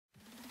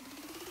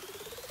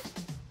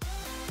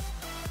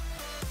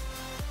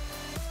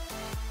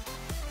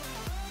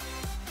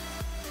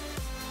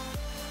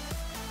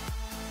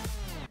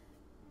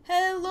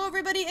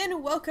everybody,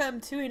 and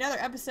welcome to another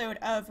episode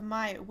of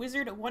my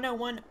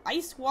Wizard101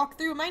 Ice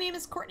Walkthrough. My name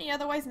is Courtney,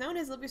 otherwise known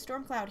as Olivia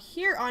StormCloud,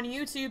 here on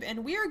YouTube,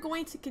 and we are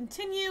going to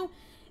continue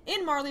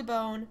in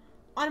Marleybone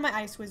on my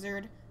Ice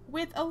Wizard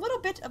with a little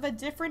bit of a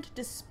different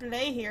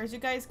display here. As you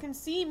guys can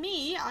see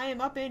me, I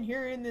am up in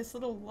here in this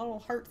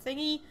little heart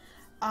thingy,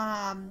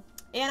 and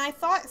I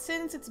thought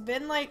since it's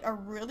been like a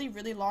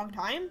really long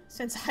time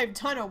since I've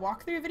done a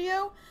walkthrough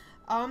video,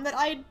 that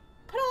I'd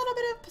put a little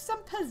bit of some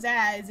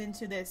pizzazz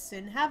into this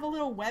and have a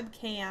little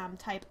webcam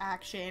type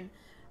action.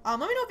 Let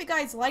me know if you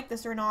guys like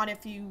this or not,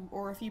 if you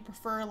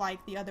prefer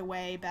like the other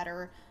way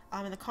better,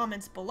 in the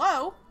comments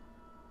below.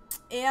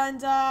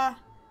 And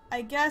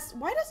I guess,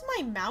 why does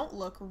my mount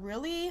look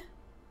really,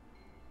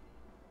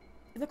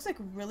 it looks like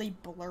really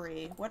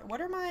blurry. What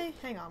are my,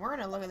 hang on, we're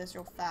gonna look at this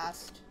real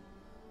fast.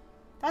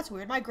 That's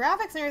weird. My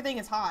graphics and everything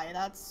is high.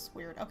 That's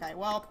weird. Okay,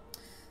 well,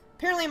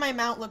 apparently my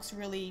mount looks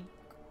really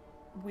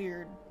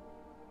weird.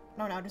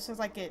 No, just looks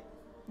like it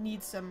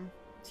needs some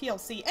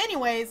TLC.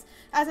 Anyways,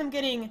 as I'm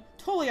getting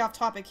totally off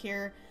topic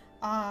here,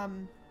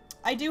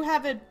 I do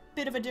have a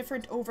bit of a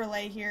different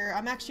overlay here.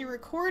 I'm actually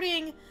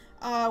recording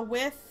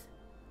with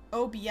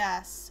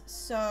OBS,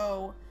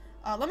 so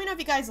let me know if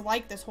you guys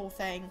like this whole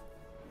thing.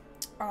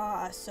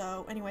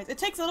 So anyways, it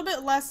takes a little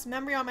bit less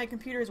memory on my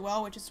computer as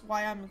well, which is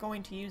why I'm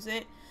going to use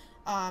it,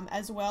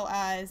 as well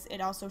as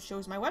it also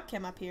shows my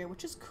webcam up here,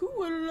 which is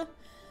cool.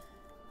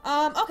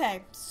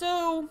 Okay,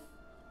 so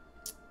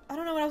I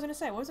don't know what I was gonna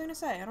say. What was I gonna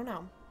say? I don't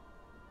know.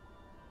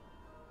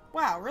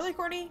 Wow, really,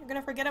 Courtney? You're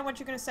gonna forget what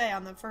you're gonna say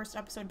on the first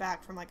episode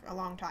back from like a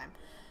long time.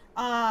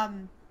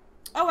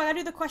 Oh, I gotta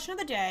do the question of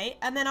the day,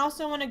 and then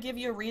also want to give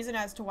you a reason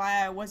as to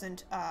why I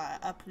wasn't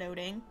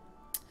uploading.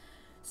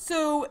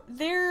 So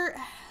I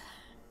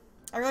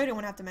really don't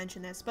want to have to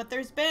mention this, but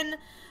there's been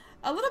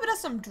a little bit of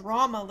some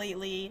drama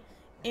lately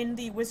in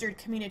the wizard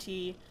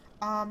community.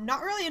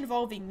 Not really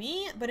involving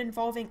me, but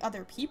involving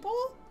other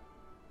people.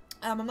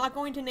 I'm not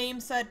going to name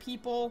said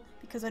people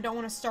because I don't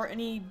want to start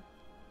any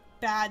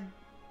bad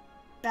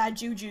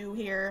juju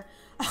here.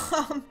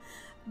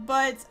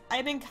 But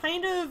I've been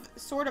kind of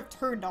sort of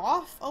turned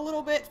off a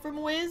little bit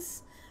from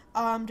Wiz,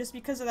 just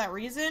because of that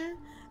reason.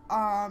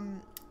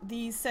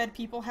 These said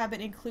people have been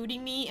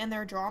including me in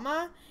their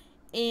drama,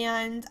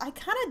 and I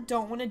kind of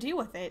don't want to deal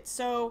with it.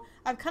 So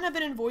I've kind of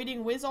been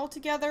avoiding Wiz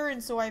altogether,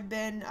 and so I've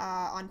been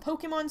on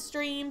Pokemon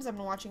streams, I've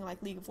been watching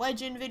like League of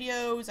Legends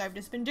videos, I've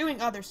just been doing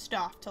other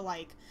stuff to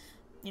like,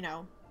 you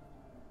know,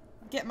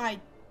 get my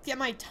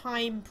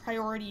time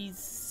priorities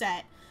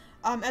set.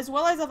 As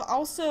well as I've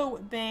also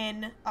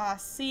been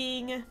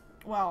seeing,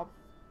 well,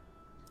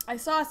 I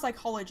saw a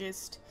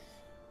psychologist,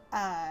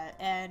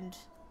 and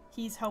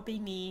he's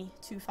helping me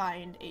to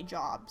find a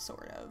job,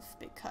 sort of,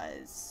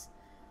 because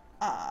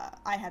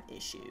I have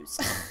issues.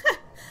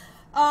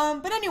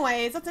 But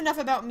anyways, that's enough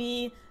about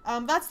me.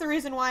 That's the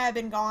reason why I've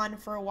been gone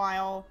for a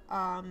while.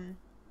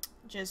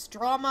 Just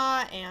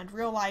drama and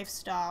real life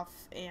stuff,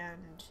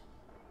 and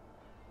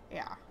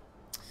yeah.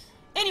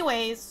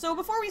 Anyways, so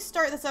before we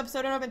start this episode,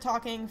 I know I've been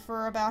talking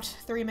for about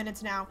 3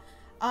 minutes now,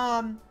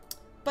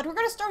 but we're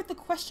gonna start with the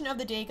question of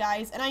the day,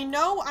 guys, and I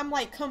know I'm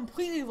like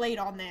completely late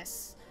on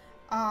this,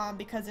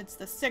 because it's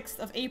the 6th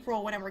of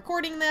April when I'm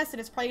recording this, and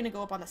it's probably gonna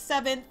go up on the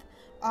 7th,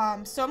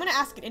 so I'm gonna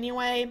ask it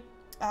anyway.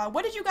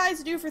 What did you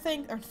guys do for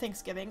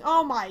Thanksgiving?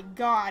 Oh my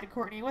god,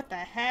 Courtney, what the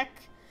heck?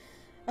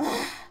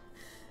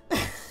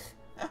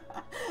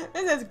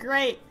 This is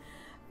great.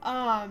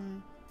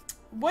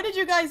 What did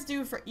you guys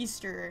do for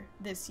Easter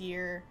this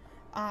year?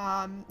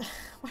 Why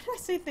did I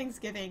say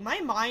Thanksgiving?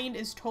 My mind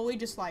is totally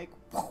just like,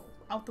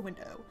 out the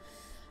window.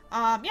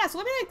 Yeah, so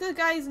let me let you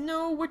guys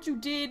know what you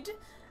did.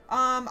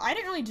 I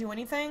didn't really do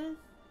anything,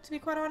 to be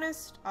quite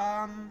honest.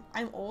 I'm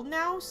old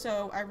now,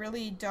 so I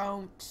really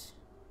don't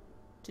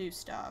do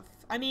stuff.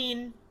 I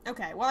mean,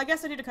 okay, well, I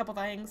guess I did a couple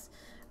things.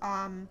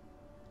 I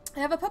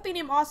have a puppy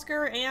named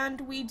Oscar, and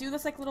we do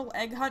this like little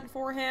egg hunt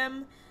for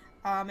him.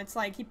 It's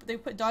like, they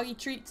put doggy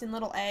treats in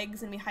little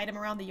eggs, and we hide them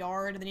around the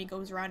yard, and then he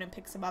goes around and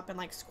picks them up and,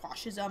 like,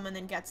 squashes them, and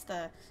then gets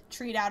the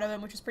treat out of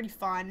them, which is pretty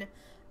fun.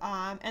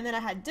 And then I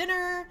had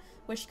dinner,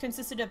 which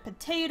consisted of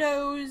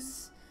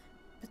potatoes,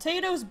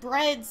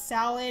 bread,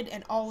 salad,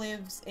 and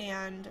olives,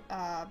 and,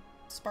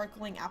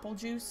 sparkling apple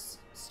juice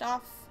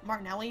stuff.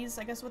 Martinelli's,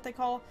 I guess what they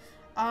call.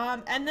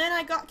 And then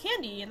I got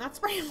candy, and that's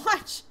pretty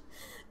much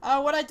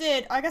what I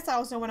did. I guess I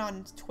also went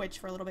on Twitch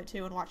for a little bit,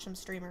 too, and watched some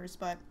streamers,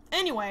 but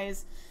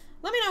anyways,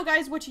 let me know,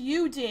 guys, what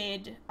you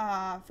did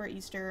for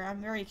Easter.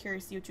 I'm very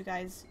curious to see what you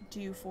guys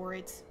do for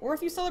it. Or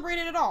if you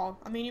celebrated at all.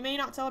 I mean, you may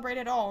not celebrate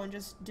at all and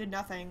just did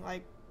nothing,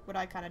 like what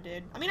I kind of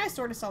did. I mean, I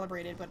sort of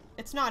celebrated, but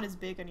it's not as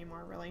big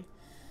anymore, really.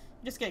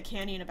 You just get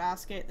candy in a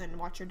basket and then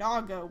watch your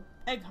dog go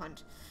egg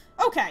hunt.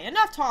 Okay,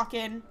 enough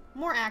talking.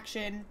 More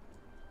action.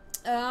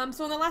 So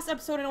in the last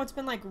episode, I know it's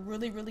been, like,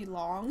 really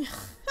long.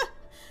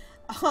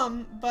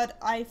 But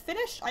I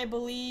finished, I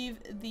believe,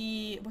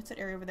 what's that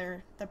area over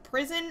there? The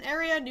prison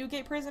area?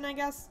 Newgate Prison, I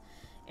guess.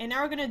 And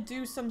now we're gonna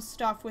do some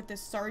stuff with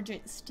this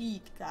Sergeant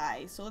Steak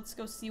guy. So let's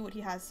go see what he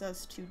has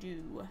us to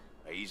do.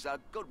 He's a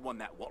good one,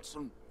 that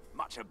Watson.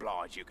 Much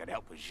obliged you could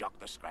help us, Jacques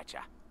the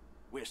Scratcher.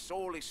 We're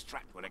sorely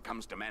strapped when it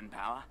comes to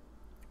manpower.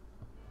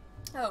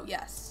 Oh,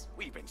 yes.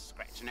 We've been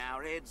scratching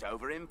our heads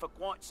over him for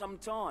quite some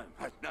time.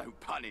 No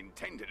pun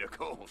intended, of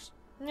course.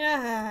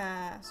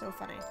 Yeah, so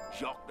funny.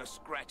 Jacques the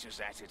Scratcher's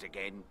at it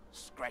again,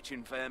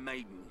 scratching fair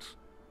maidens.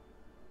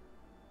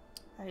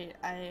 I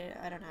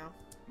don't know.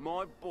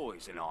 My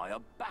boys and I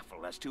are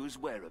baffled as to his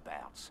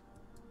whereabouts.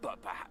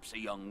 But perhaps a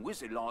young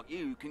wizard like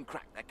you can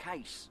crack the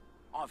case.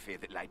 I fear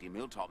that Lady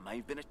Miltop may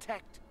have been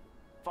attacked.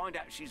 Find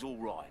out if she's all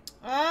right.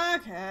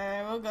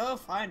 Okay, we'll go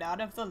find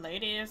out if the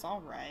lady is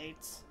all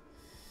right.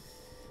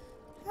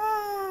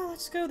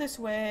 Let's go this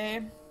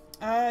way.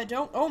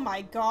 Oh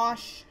my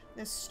gosh.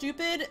 This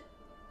stupid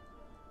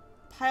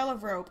pile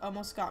of rope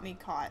almost got me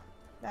caught.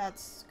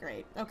 That's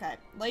great. Okay,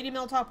 Lady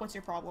Miltop, what's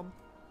your problem?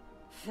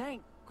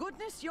 Thank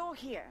goodness you're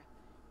here.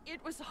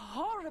 It was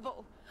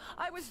horrible.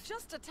 I was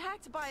just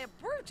attacked by a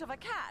brute of a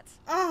cat.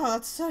 Oh,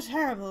 that's so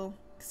terrible.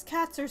 'Cause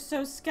cats are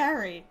so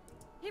scary.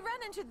 He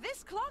ran into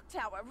this clock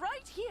tower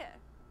right here.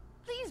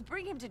 Please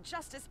bring him to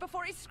justice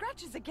before he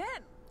scratches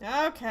again.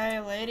 Okay,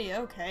 lady,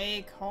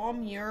 okay.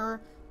 Calm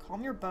your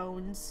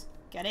bones.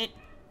 Get it?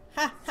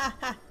 Ha ha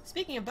ha.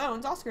 Speaking of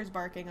bones, Oscar's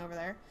barking over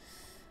there.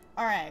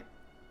 Alright.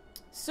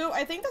 So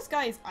I think this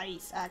guy is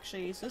ice,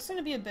 actually. So this is going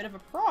to be a bit of a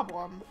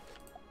problem.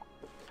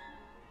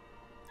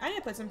 I need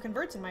to put some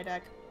converts in my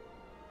deck.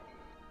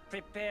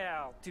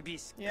 Prepare to be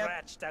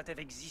scratched out of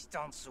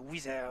existence,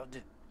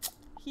 wizard.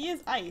 He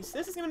is ice.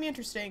 This is going to be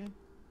interesting.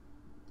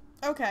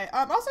 Okay,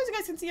 also as you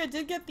guys can see, I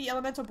did get the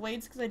elemental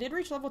blades because I did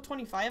reach level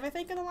 25, I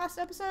think, in the last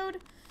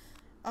episode.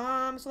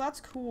 So that's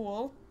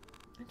cool.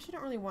 I actually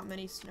don't really want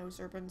many snow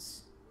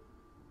serpents,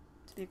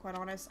 to be quite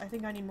honest. I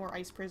think I need more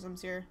ice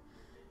prisms here.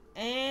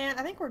 And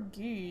I think we're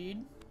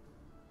good.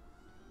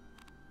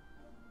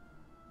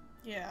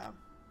 Yeah.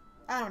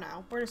 I don't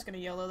know. We're just gonna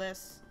YOLO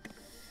this.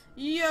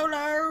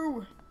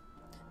 YOLO!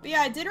 But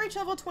yeah, I did reach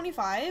level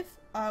 25,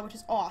 which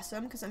is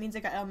awesome, because that means I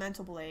got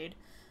elemental blade.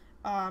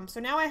 So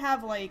now I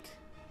have, like,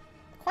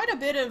 quite a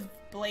bit of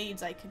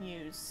blades I can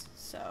use.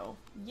 So,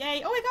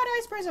 yay. Oh, I got an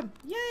ice prism!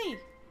 Yay!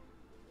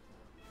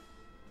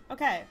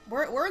 Okay,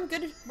 we're in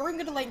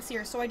good lengths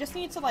here, so I just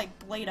need to, like,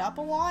 blade up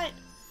a lot.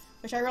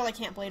 Which I really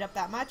can't blade up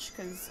that much,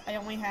 because I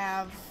only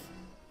have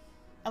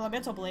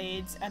elemental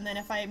blades, and then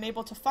if I'm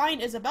able to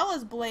find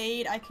Isabella's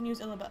blade, I can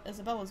use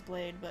Isabella's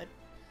blade, but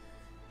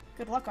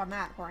good luck on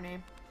that,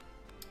 Horny.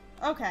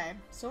 Okay,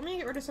 so let me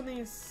get rid of some of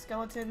these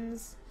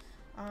skeletons.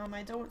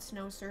 I don't want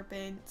Snow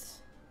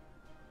Serpent.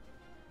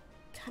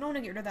 Kinda want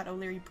to get rid of that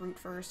O'Leary Brute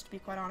first, to be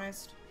quite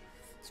honest.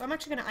 So I'm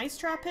actually going to Ice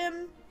Trap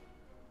him,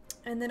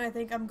 and then I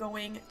think I'm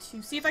going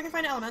to see if I can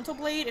find an Elemental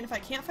Blade, and if I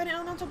can't find an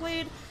Elemental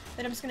Blade,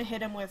 then I'm just going to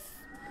hit him with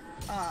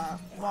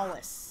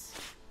Wallace.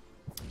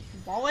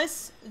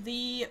 Wallace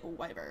the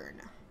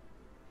Wyvern.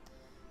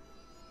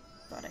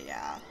 But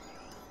yeah.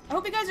 I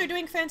hope you guys are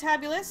doing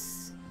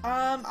fantabulous.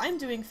 I'm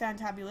doing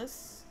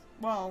fantabulous.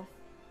 Well,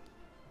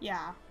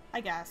 yeah,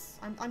 I guess.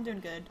 I'm doing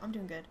good. I'm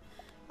doing good.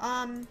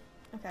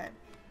 Okay.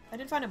 I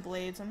did find a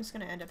blade, so I'm just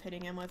gonna end up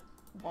hitting him with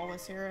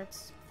Wallace here.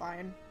 It's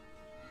fine.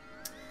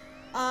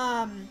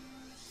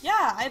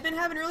 Yeah, I've been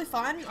having really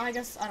fun. I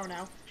guess, I don't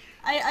know.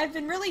 I've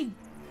been really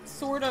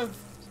sort of,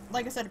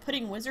 like I said,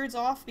 putting wizards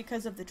off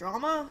because of the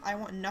drama. I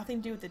want nothing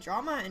to do with the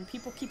drama, and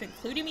people keep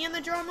including me in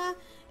the drama,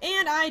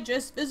 and I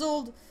just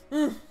fizzled.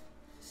 Ugh.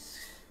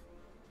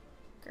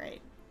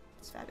 Great.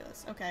 It's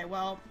fabulous. Okay,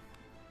 well,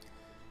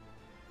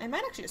 I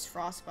might actually just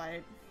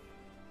Frostbite.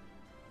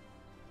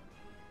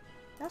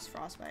 That's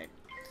Frostbite.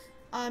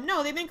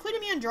 No, they've been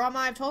including me in drama.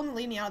 I've told them to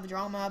leave me out of the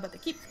drama, but they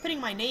keep putting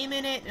my name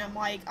in it, and I'm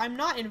like, I'm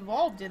not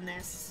involved in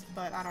this,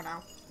 but I don't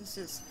know. This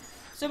is...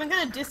 So I've been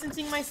kind of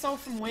distancing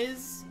myself from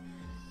Wiz,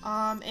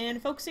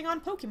 and focusing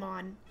on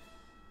Pokemon.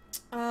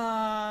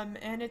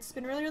 And it's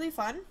been really, really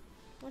fun.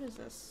 What is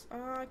this?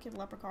 I can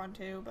Leprechaun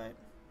too, but...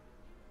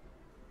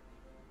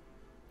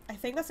 I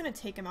think that's going to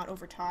take him out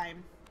over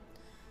time.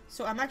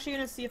 So I'm actually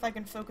going to see if I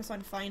can focus on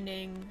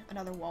finding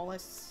another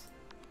Wallace.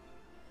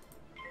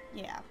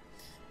 Yeah.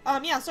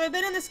 Yeah, so I've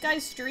been in this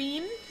guy's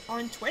stream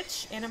on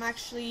Twitch, and I'm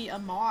actually a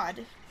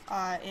mod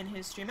in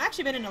his stream. I've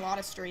actually been in a lot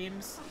of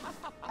streams.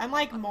 I'm,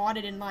 like,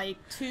 modded in, like,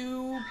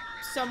 2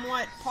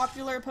 somewhat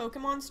popular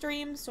Pokemon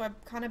streams, so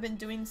I've kind of been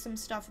doing some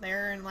stuff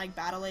there and, like,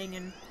 battling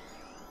and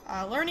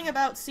learning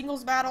about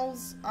singles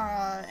battles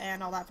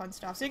and all that fun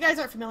stuff. So you guys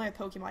aren't familiar with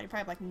Pokemon, you probably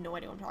have, like, no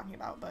idea what I'm talking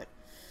about, but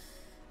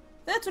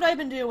that's what I've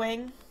been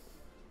doing.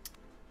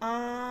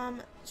 I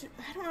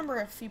don't remember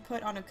if you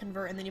put on a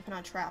convert and then you put on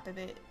a trap, if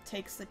it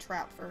takes the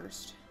trap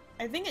first.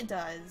 I think it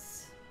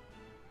does.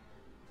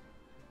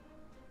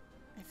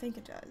 I think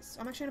it does.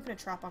 I'm actually gonna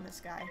put a trap on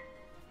this guy.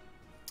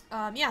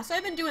 Yeah, so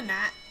I've been doing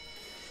that.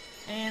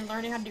 And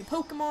learning how to do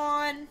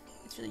Pokemon.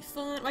 It's really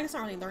fun. Well, I guess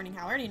not really learning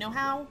how. I already know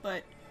how,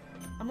 but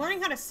I'm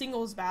learning how to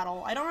singles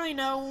battle. I don't really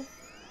know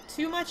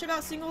too much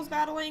about singles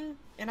battling,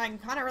 and I'm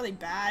kind of really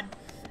bad.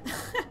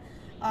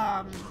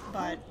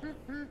 But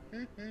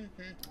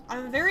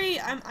I'm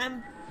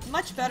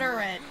much better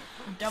at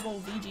double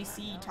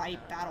VGC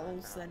type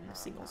battles than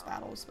singles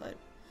battles, but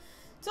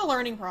It's a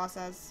learning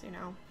process, you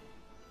know.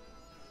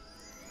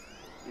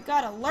 You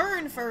gotta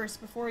learn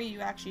first before you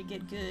actually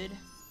get good.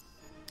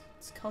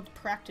 It's called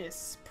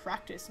practice.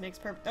 Practice makes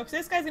perfect. Oh, so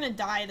this guy's gonna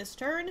die this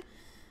turn.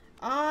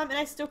 And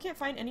I still can't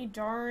find any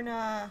darn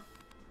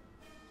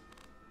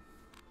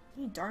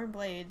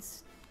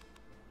blades.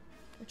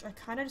 Which I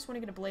kind of just want to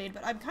get a blade,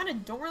 but I kind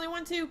of don't really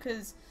want to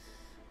because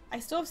I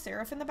still have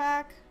Seraph in the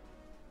back.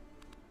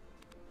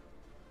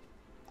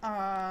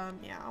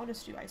 Yeah, I'll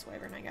just do Ice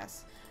Wyvern, I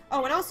guess.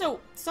 Oh, and also,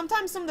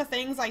 sometimes some of the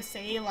things I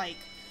say, like,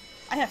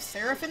 I have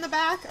Seraph in the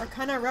back, are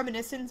kind of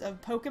reminiscent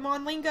of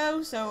Pokemon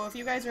lingo, so if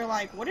you guys are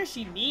like, what does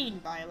she mean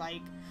by,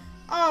 like,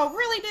 oh,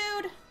 really,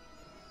 dude?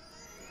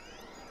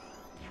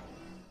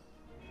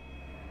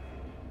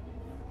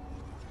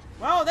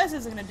 Well, this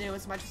isn't gonna do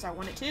as much as I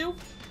want it to.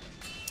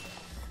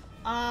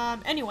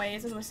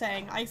 Anyways, as I was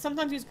saying, I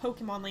sometimes use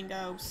Pokemon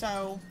lingo,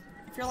 so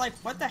if you're like,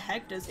 what the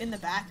heck does in the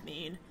back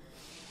mean?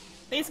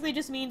 Basically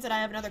just means that I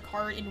have another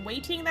card in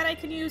waiting that I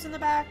can use in the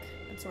back.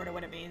 That's sort of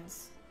what it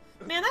means.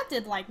 Man, that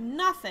did, like,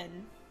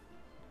 nothing.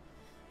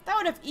 That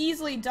would have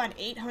easily done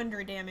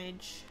 800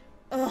 damage.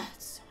 Ugh,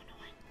 it's so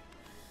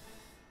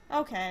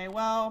annoying. Okay,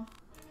 well...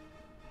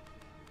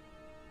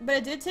 But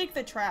it did take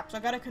the trap, so I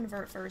gotta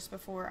convert first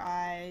before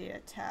I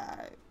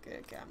attack.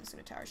 Okay, I'm just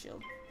gonna Tower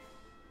Shield.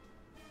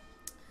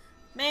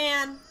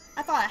 Man,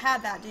 I thought I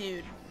had that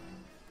dude.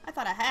 I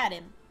thought I had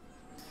him.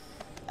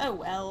 Oh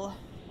well.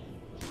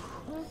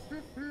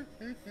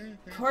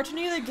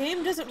 Courtney, the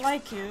game doesn't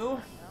like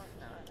you.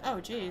 Oh,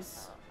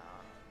 jeez.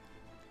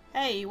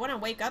 Hey, you wanna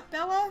wake up,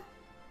 Bella?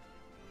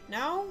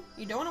 No?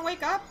 You don't wanna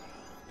wake up?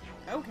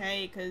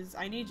 Okay, because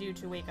I need you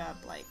to wake up,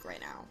 like,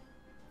 right now.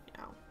 You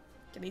know,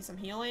 give me some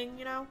healing,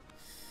 you know?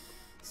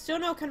 Still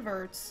no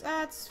converts.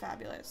 That's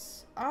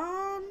fabulous.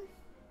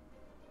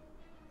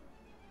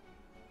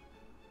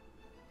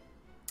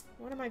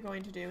 What am I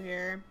going to do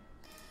here?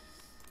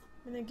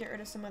 I'm gonna get rid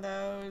of some of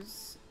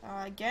those.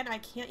 Again, I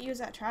can't use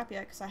that trap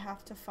yet because I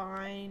have to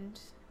find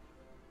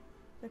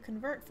the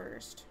convert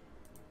first.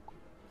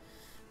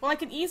 Well, I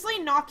can easily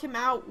knock him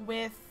out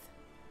with,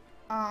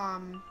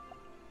 oh,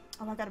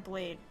 I got a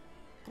blade.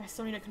 But I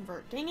still need a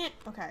convert. Dang it!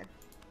 Okay.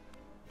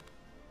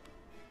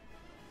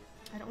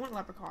 I don't want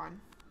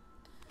Leprechaun.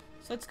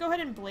 So let's go ahead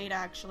and blade,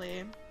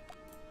 actually.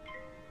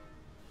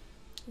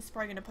 He's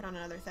probably gonna put on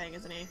another thing,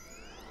 isn't he?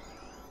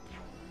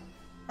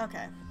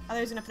 Okay. I thought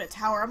he was gonna put a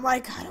tower. I'm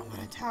like, I don't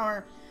want a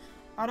tower.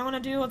 I don't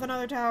want to deal with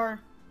another tower.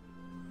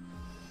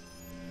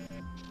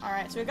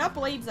 Alright, so we got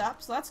blades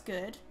up, so that's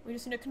good. We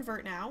just need to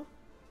convert now.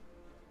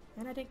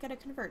 And I didn't get a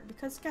convert,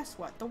 because guess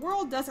what? The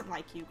world doesn't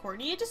like you,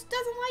 Courtney. It just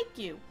doesn't like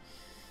you.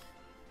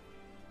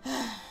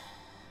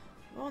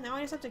 Well, now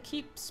I just have to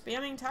keep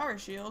spamming Tower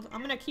Shield.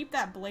 I'm gonna keep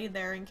that blade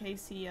there in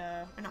case he,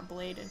 or not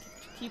blade, and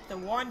keep the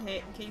wand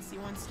hit in case he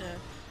wants to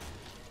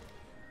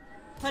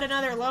put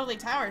another lovely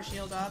Tower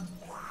Shield up.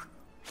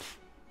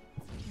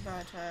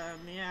 But,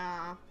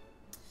 yeah.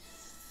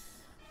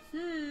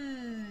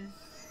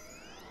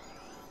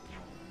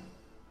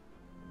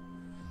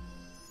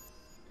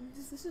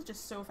 This is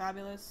just so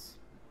fabulous.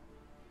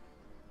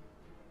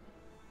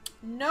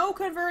 No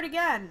convert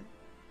again!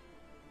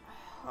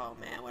 Oh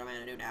man, what am I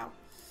gonna do now?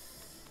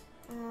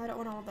 I don't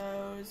want all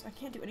those. I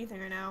can't do anything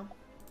right now.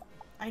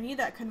 I need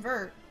that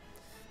convert.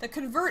 The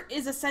convert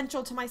is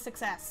essential to my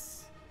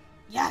success.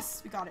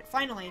 Yes! We got it.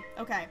 Finally.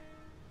 Okay.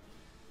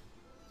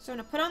 So I'm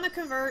gonna put on the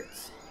convert.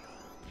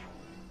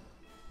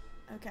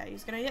 Okay,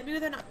 he's gonna hit me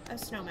with a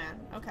snowman.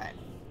 Okay.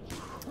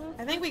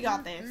 I think we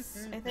got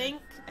this. I think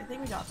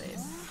we got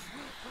this.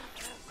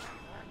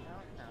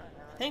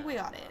 I think we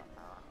got it.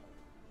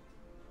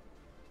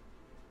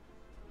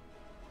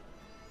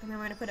 And then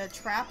I'm gonna put a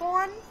trap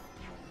on.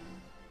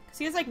 Cause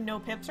he has like no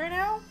pips right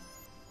now.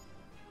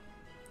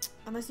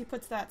 Unless he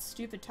puts that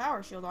stupid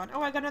Tower Shield on.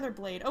 Oh, I got another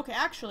blade. Okay,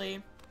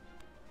 actually,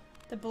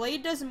 the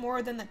blade does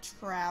more than the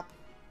trap.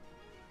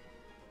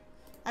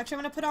 Actually,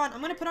 I'm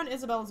gonna put on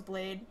Isabella's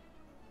blade.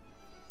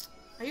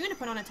 Are you gonna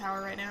put on a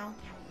tower right now?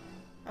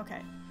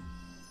 Okay.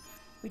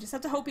 We just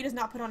have to hope he does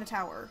not put on a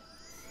tower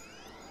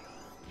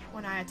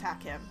when I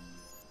attack him.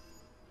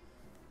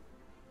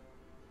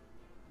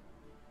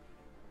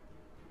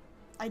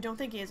 I don't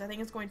think he is. I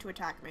think it's going to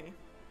attack me.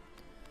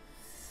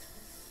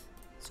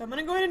 So I'm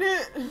gonna go ahead and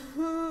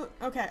do it.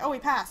 Okay. Oh, we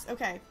passed.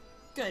 Okay.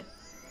 Good.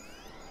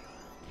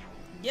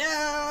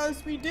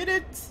 Yes, we did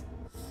it!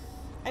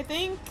 I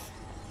think.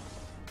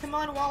 Come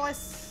on,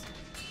 Wallace.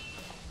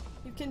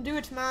 You can do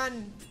it,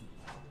 man.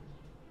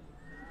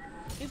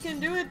 You can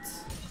do it.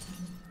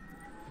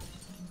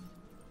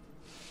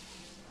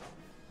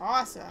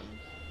 Awesome.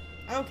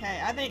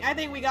 Okay, I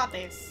think we got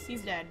this.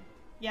 He's dead.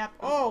 Yep.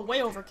 Oh, way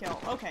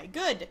overkill. Okay,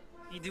 good.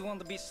 You do want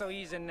to be so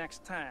easy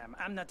next time.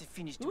 I'm not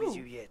finished Ooh. with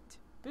you yet.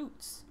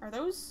 Boots. Are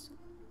those...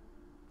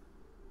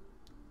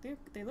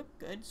 They look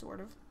good,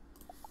 sort of.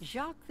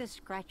 Jacques the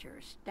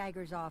Scratcher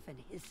staggers off and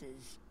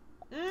hisses.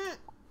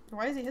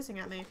 Why is he hissing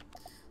at me?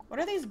 What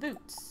are these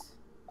boots?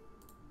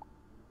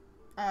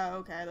 Oh,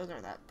 okay. Those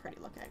aren't that pretty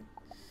looking.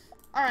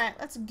 Alright,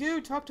 let's go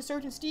talk to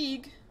Sergeant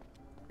Steeg.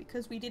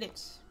 Because we did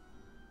it.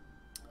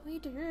 We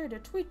did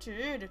it, we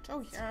did it,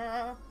 oh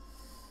yeah.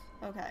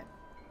 Okay.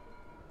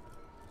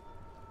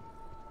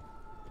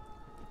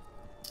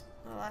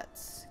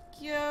 Let's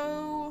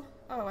go.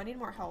 Oh, I need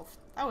more health.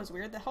 That was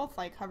weird. The health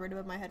like hovered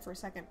above my head for a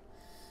second.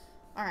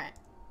 Alright.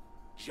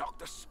 Jacques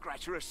the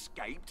Scratcher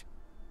escaped?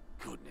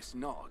 Goodness,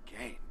 not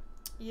again.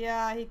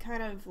 Yeah, he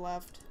kind of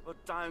left.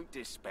 But don't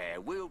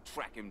despair, we'll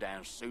track him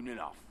down soon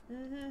enough.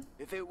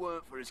 If it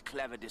weren't for his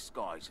clever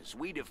disguises,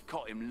 we'd have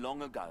caught him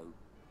long ago.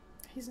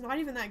 He's not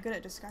even that good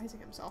at disguising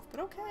himself, but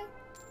okay.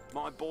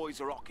 My boys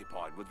are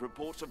occupied with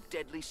reports of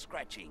deadly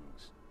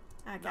scratchings.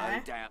 Okay. No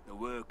doubt the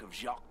work of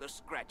Jacques the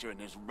Scratcher and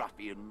his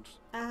ruffians.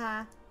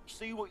 Uh-huh.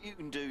 See what you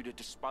can do to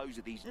dispose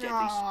of these deadly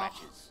Aw.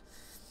 scratches.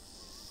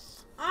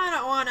 I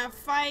don't want to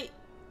fight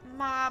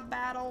mob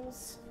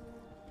battles.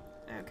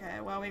 Okay,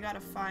 well, we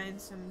gotta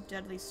find some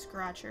deadly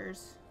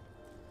scratchers.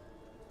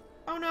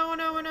 Oh no, oh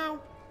no, oh no.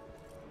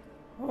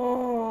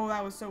 Oh,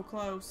 that was so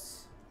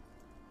close.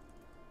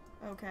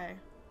 Okay.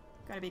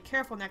 Gotta be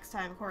careful next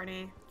time,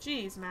 Courtney.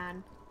 Jeez,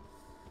 man.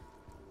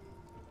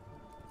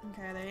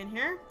 Okay, are they in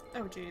here?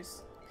 Oh,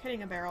 jeez.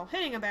 Hitting a barrel,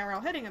 hitting a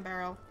barrel, hitting a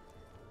barrel.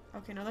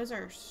 Okay, no, those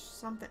are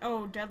something.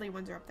 Oh, deadly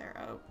ones are up there.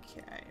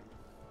 Okay.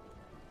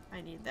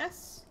 I need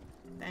this.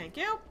 Thank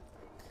you.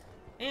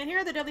 And here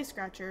are the deadly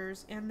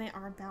scratchers, and they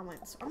are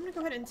balanced. So I'm gonna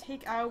go ahead and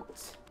take out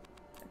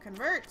the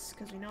converts,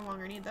 because we no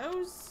longer need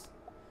those.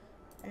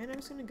 And I'm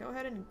just gonna go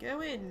ahead and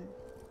go in.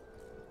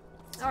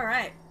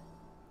 Alright.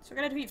 So we're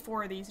gonna defeat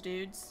 4 of these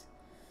dudes.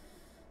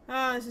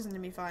 Oh, this isn't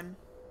gonna be fun.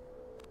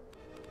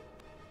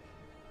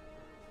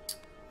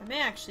 I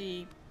may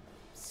actually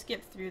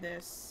skip through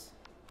this.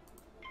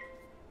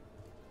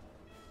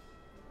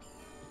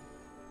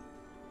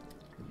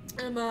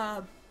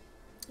 I'm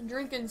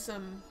drinking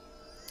some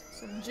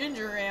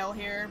ginger ale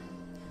here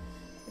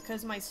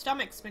because my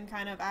stomach's been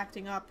kind of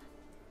acting up.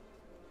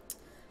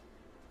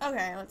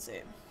 Okay, let's see.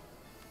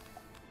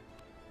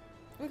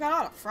 We got a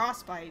lot of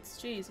frostbites.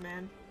 Jeez,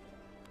 man.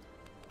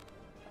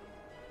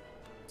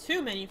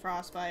 Too many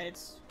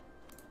frostbites.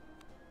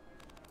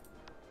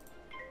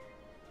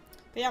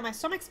 But yeah, my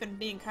stomach's been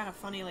being kind of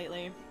funny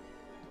lately.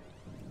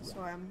 So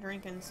I'm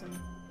drinking some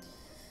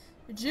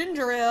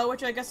ginger ale,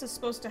 which I guess is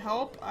supposed to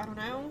help. I don't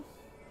know.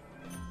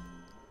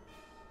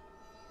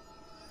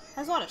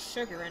 Has a lot of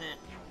sugar in it.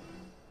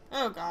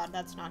 Oh god,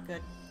 that's not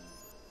good.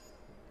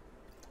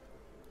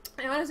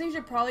 I honestly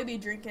should probably be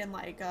drinking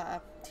like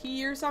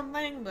tea or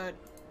something, but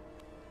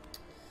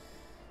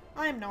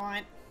I'm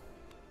not.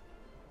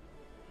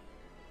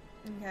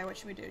 Okay, what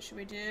should we do? Should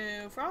we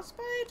do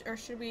frostbite or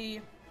should we...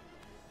 I'm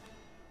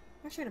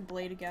actually gonna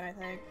blade again, I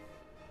think.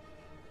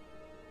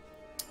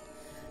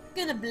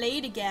 Gonna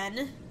blade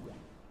again.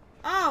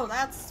 Oh,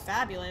 that's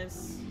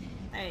fabulous.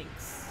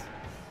 Thanks.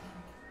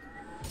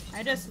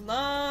 I just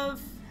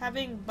love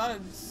having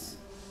bugs.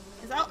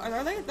 Is that,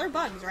 they're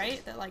bugs,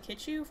 right? That like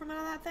hit you from out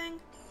of that thing?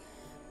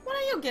 What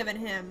are you giving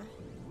him?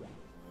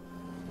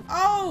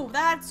 Oh,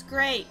 that's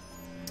great.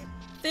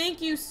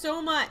 Thank you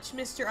so much,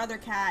 Mr. Other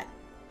Cat.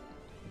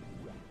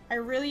 I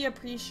really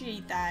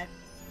appreciate that.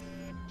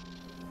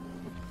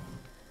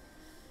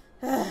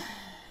 I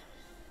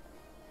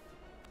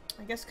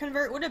guess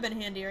convert would have been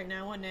handy right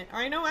now, wouldn't it? Or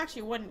I know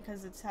actually wouldn't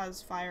because it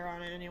has fire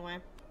on it anyway.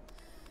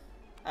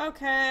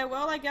 Okay,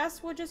 well I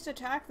guess we'll just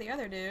attack the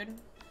other dude.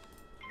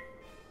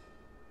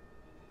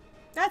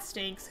 That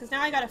stinks, because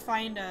now I gotta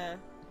find a...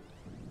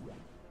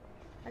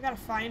 a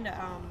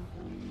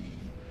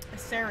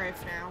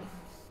seraph now.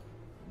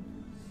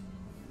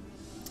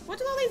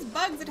 What's with all these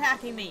bugs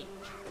attacking me?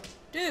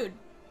 Dude.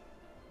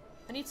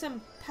 I need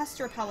some pest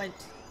repellent.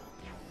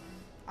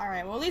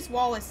 Alright, well at least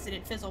Wallace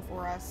didn't fizzle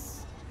for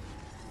us.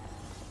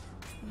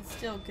 He's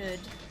still good.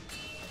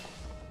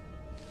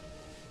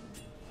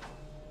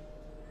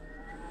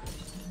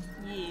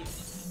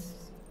 Yes.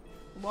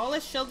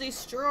 Wallace shall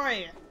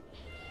destroy.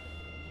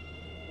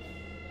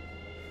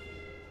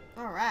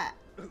 Alright.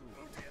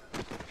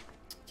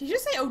 Did you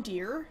just say oh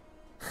dear?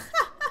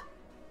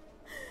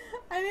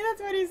 I think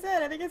that's what he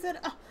said. I think I said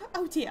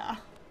oh dear.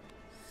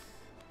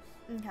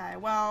 Okay,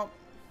 well.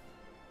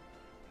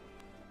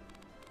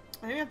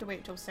 I think we have to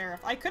wait till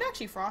Seraph. I could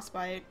actually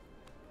frostbite.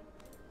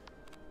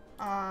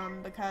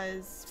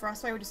 Because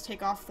frostbite would just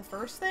take off the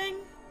first thing.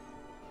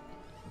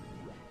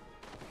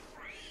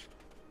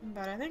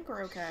 But I think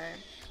we're okay.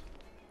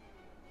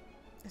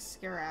 A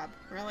scarab.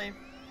 Really?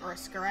 Or a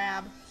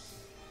scarab.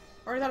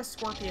 Or is that a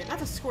scorpion?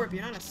 That's a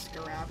scorpion, not a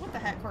scarab. What the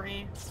heck,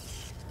 Courtney?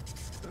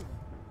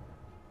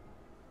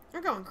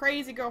 You're going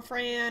crazy,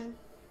 girlfriend.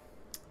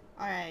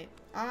 Alright.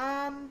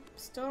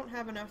 Still don't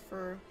have enough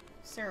for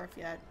Seraph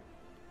yet.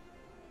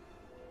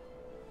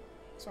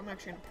 So I'm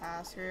actually gonna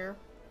pass here.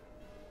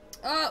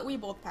 We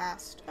both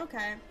passed.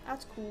 Okay,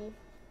 that's cool.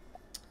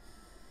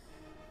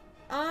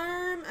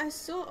 I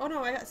still... Oh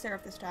no, I got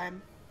Seraph this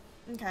time.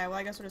 Okay, well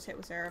I guess we'll just hit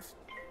with Seraph.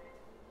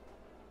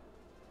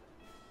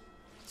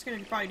 It's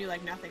gonna probably do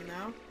like nothing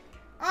though.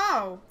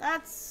 Oh,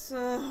 that's...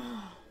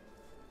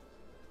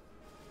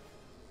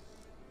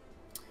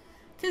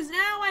 Cause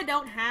now I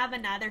don't have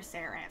another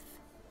Seraph.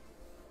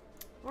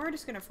 We're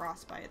just gonna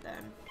frostbite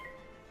then.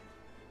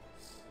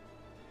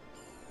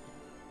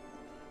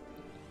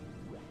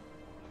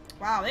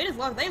 Wow, they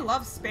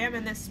love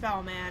spamming this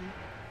spell, man.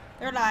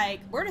 They're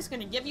like, we're just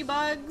gonna give you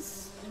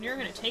bugs, and you're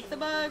gonna take the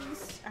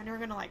bugs, and you're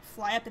gonna like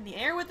fly up in the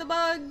air with the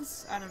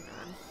bugs. I don't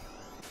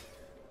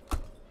know.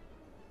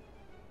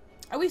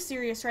 Are we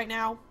serious right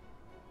now?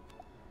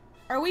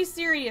 Are we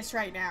serious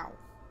right now?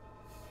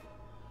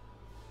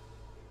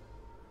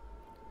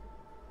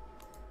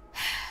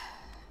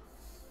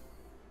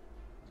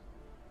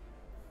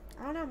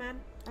 I don't know, man.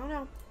 I don't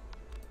know.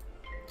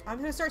 I'm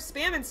gonna start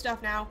spamming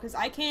stuff now, because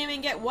I can't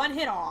even get one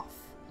hit off.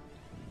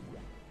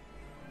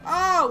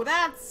 Oh,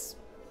 that's...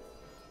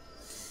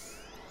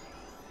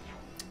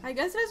 I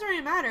guess it doesn't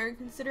really matter,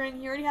 considering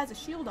he already has a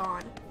shield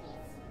on.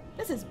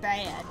 This is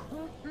bad.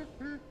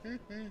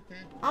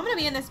 I'm gonna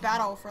be in this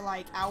battle for,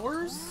 like,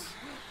 hours.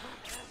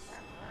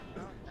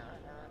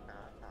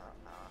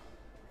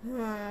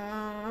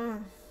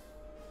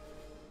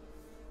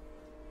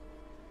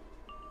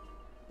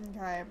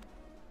 Okay.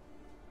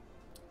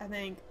 I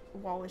think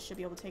Wallace should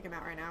be able to take him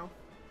out right now.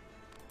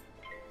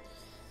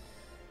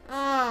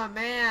 Oh,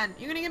 man.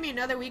 You're gonna give me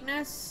another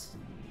weakness?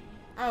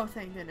 Oh,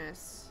 thank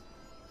goodness.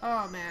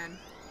 Oh, man.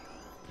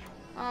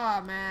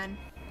 Oh, man.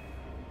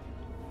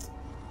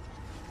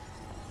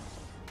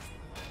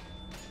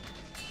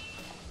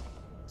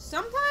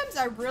 Sometimes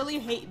I really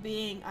hate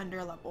being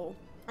under level.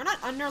 Or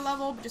not under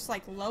level, but just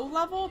like low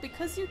level,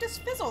 because you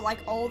just fizzle like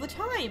all the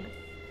time.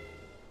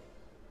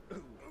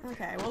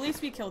 Okay, well at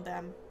least we killed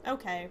them.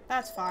 Okay,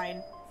 that's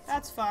fine.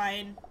 That's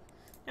fine.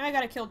 Now I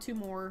gotta kill 2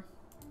 more.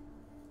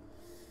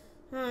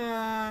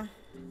 I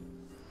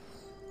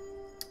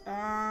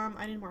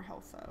need more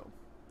health though.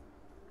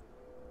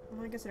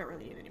 Well, I guess I don't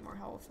really need any more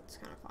health. It's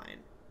kind of fine.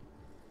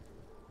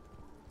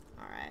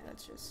 Alright,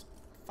 let's just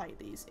fight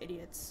these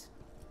idiots.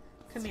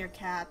 Come here,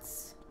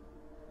 cats.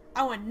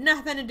 I want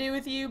nothing to do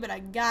with you, but I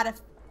gotta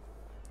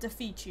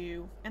defeat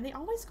you. And they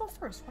always go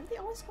first. Why do they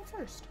always go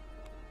first?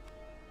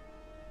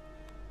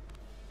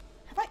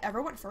 Have I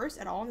ever went first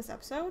at all in this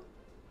episode?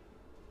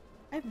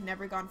 I've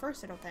never gone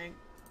first, I don't think.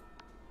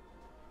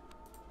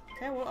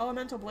 Okay, well,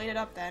 Elemental Blade it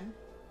up then.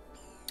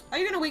 Are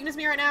you gonna weakness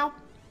me right now?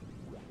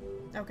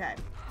 Okay.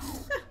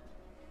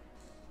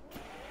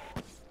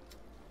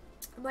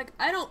 I'm like,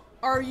 I don't...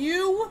 Are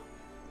you?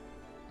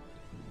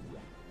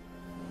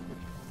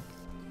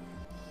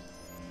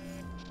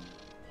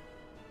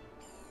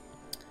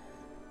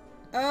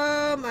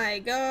 Oh my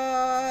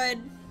god.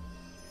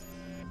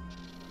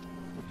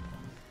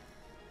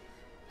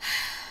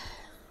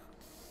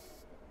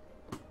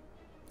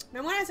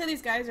 Now when I say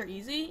these guys are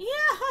easy,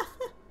 yeah!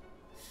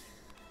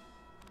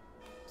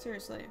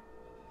 Seriously.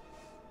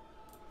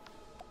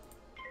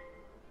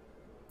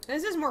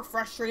 This is more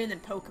frustrating than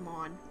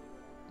Pokemon.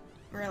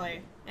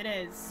 Really. It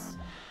is.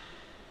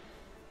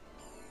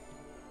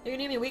 You're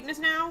gonna give me weakness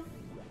now?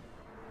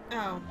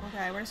 Oh,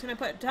 okay. We're just gonna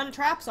put a ton of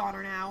traps on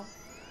her now.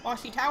 While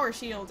she tower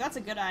shields. That's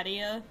a good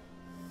idea.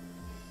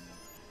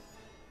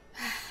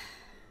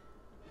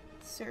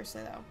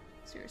 Seriously though.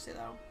 Seriously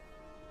though.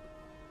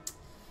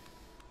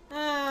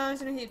 I'm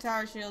just gonna keep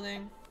tower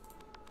shielding.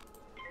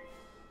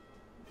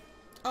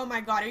 Oh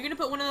my god, are you gonna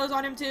put one of those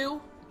on him too?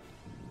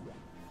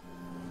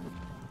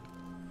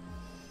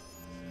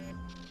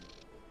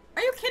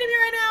 Are you kidding me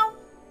right now?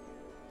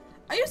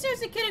 Are you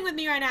seriously kidding with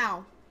me right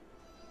now?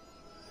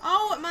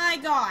 Oh my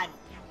god.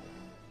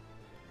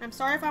 I'm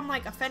sorry if I'm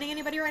like offending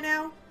anybody right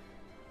now.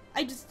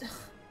 I just...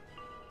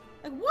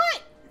 like,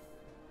 what?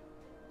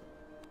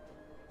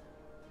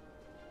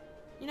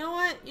 You know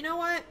what? You know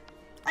what?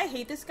 I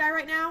hate this guy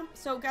right now.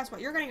 So guess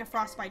what? You're getting a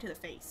frostbite to the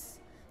face.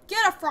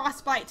 Get a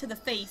frostbite to the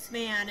face,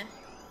 man.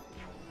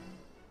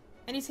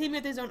 And he's hitting me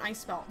with his own ice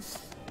spell.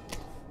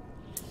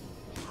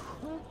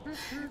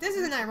 If this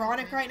isn't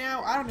ironic right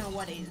now, I don't know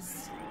what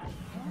is.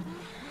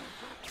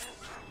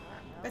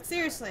 But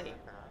seriously.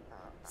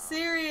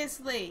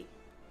 Seriously.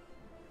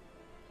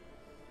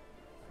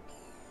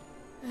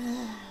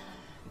 I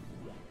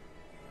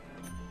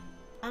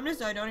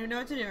don't even know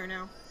what to do right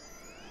now.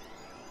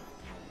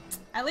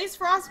 At least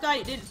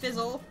Frostbite didn't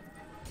fizzle.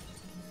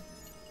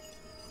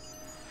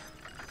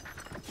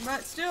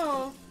 But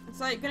still, it's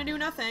like gonna do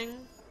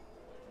nothing.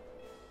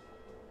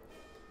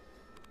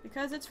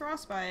 Because it's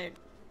Frostbite.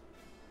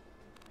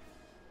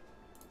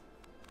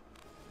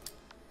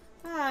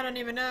 I don't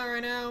even know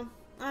right now.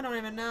 I don't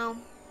even know.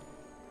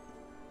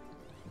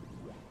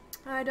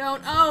 I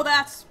don't. Oh,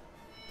 that's...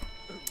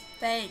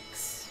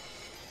 Thanks.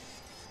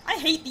 I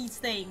hate these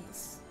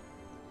things.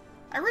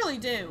 I really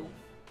do.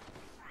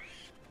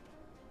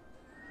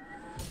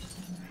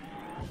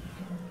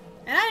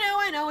 And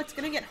I know, it's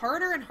gonna get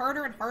harder and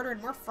harder and harder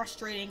and more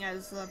frustrating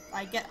as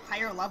I get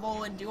higher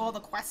level and do all the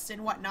quests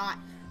and whatnot.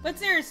 But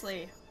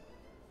seriously.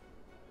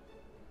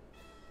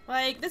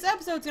 Like, this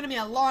episode's gonna be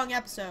a long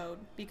episode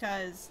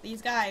because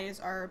these guys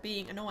are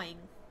being annoying.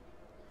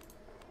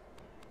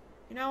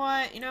 You know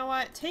what? You know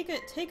what? Take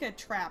a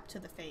trap to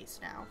the face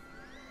now.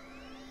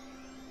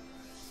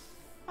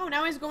 Oh,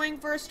 now he's going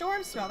for a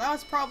storm spell. That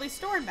was probably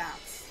storm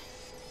bats.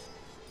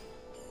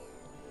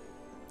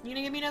 You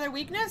gonna give me another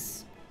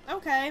weakness?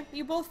 Okay,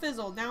 you both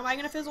fizzled. Now am I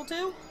gonna fizzle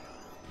too?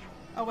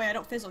 Oh wait, I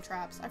don't fizzle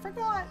traps. I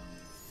forgot.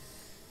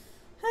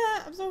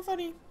 I'm so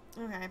funny.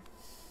 Okay.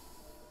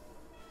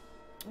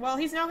 Well,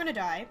 he's now gonna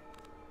die.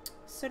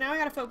 So now I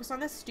gotta focus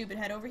on this stupid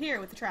head over here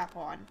with the trap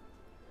on.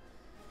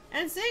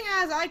 And seeing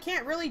as I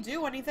can't really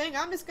do anything,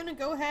 I'm just gonna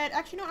go ahead.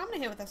 Actually, no, I'm gonna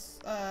hit with this,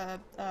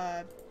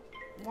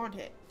 wand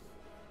hit.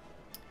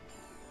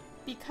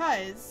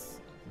 Because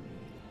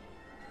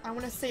I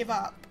want to save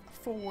up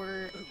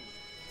for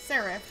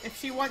Seraph if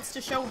she wants to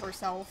show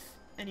herself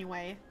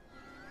anyway.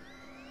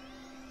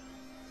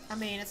 I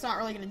mean, it's not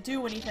really gonna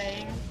do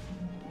anything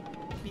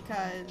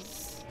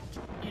because,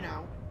 you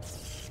know,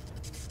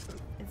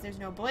 there's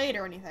no blade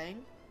or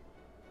anything.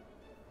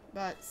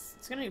 But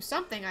it's gonna do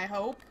something, I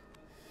hope.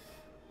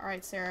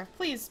 Alright, Sarah.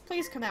 Please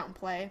come out and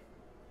play.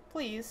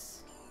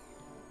 Please.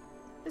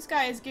 This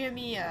guy is giving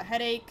me a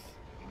headache.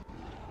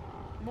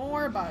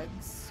 More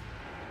bugs.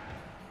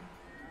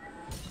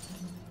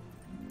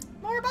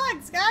 More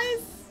bugs,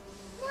 guys!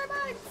 More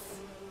bugs!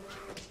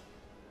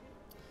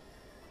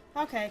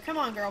 Okay, come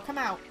on, girl. Come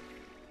out.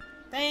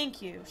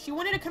 Thank you. She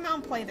wanted to come out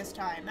and play this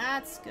time.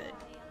 That's good.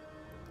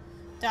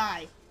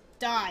 Die.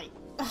 Die.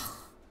 Ugh.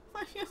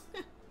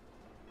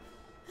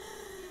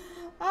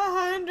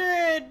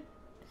 100.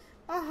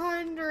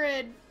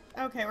 100.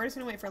 Okay, we're just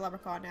gonna wait for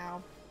Leprechaun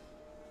now.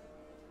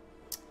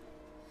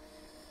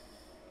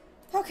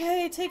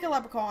 Okay, take a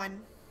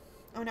Leprechaun.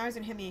 Oh, now he's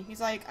gonna hit me.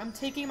 He's like, I'm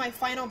taking my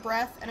final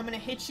breath and I'm gonna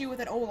hit you with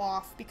an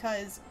Olaf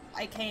because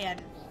I can.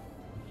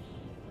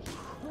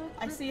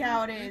 I see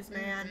how it is,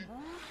 man.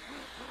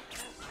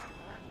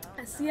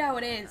 I see how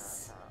it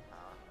is.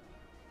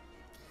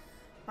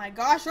 My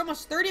gosh, we're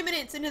almost 30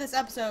 minutes into this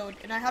episode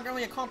and I haven't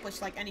really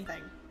accomplished, like,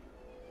 anything.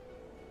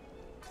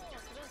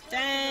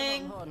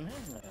 Dang.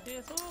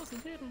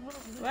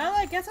 Well,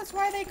 I guess that's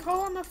why they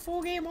call them a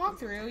full game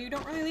walkthrough. You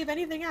don't really leave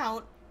anything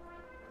out.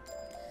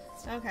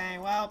 Okay,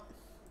 well.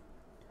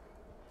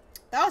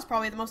 That was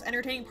probably the most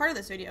entertaining part of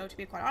this video, to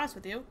be quite honest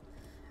with you.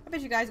 I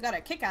bet you guys got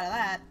a kick out of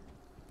that.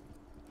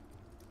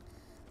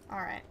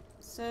 Alright,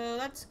 so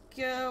let's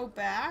go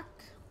back.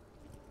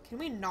 Can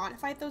we not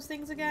fight those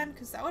things again?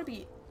 Because that would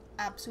be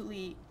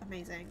absolutely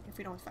amazing if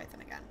we don't fight them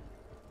again.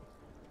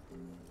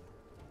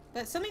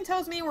 But something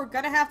tells me we're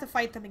gonna have to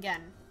fight them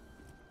again.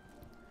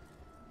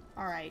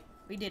 Alright,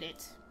 we did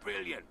it.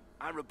 Brilliant.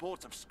 Our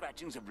reports of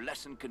scratchings have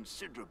lessened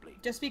considerably.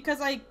 Just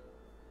because I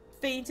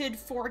fainted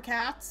 4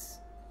 cats?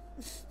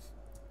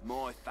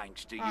 My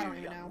thanks to you,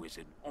 young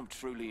wizard. I'm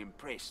truly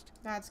impressed.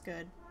 That's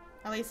good.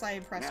 At least I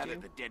impressed you.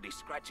 Now that the deadly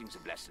scratchings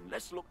have lessened,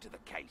 let's look to the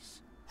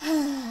case.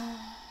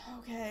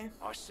 Okay.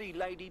 I see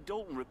Lady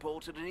Dalton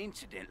reported an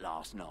incident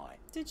last night.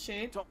 Did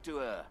she? Talk to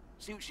her.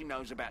 See what she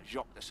knows about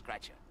Jacques the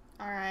Scratcher.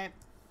 Alright.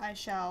 I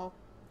shall.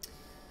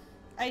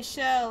 I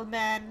shall,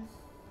 man.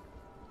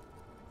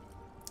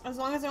 As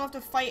long as I don't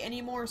have to fight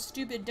any more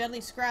stupid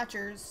deadly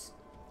scratchers,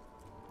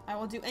 I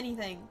will do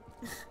anything.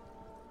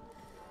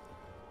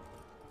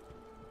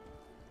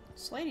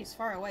 This lady's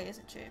far away,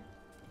 isn't she?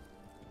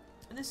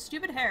 And this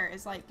stupid hair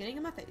is like getting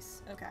in my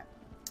face. Okay.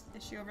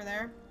 Is she over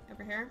there?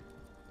 Over here?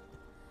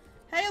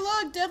 Hey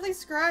look! Deadly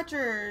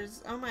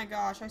scratchers! Oh my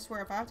gosh, I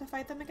swear if I have to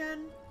fight them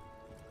again,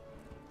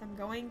 I'm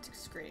going to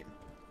scream.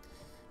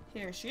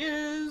 Here she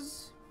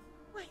is!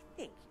 Why,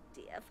 thank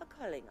you, dear, for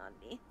calling on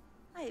me.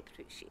 I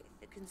appreciate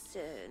the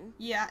concern.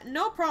 Yeah,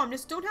 no problem.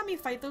 Just don't have me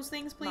fight those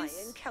things, please.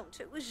 My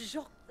encounter with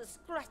Jacques the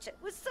Scratcher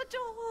was such a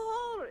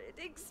horrid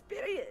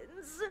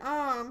experience.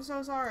 Oh, I'm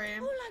so sorry.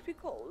 All I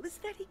recall is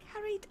that he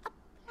carried a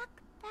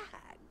black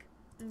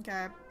bag.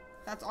 Okay.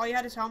 That's all you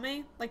had to tell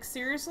me? Like,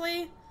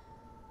 seriously?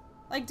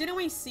 Like, didn't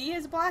we see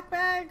his black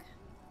bag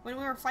when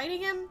we were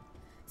fighting him?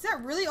 Is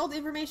that really all the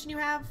information you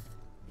have?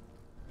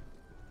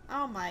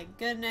 Oh my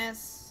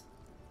goodness.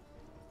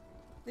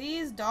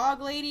 These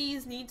dog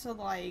ladies need to,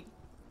 like,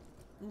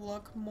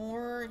 look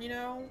more, you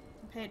know,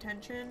 pay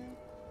attention.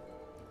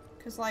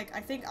 Because, like, I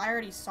think I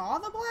already saw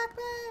the black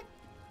bag?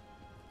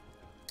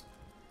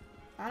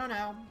 I don't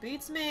know.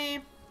 Beats me.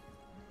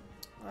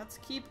 Let's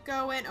keep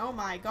going. Oh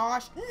my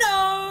gosh.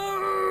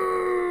 No!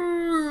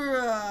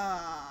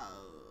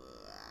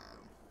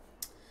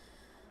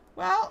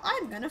 Well,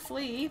 I'm gonna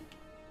flee.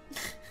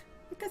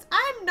 Because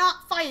I'm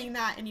not fighting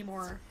that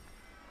anymore.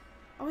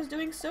 I was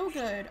doing so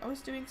good. I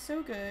was doing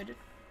so good.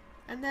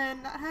 And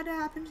then that had to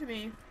happen to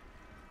me.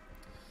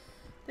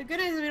 The good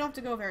news is we don't have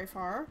to go very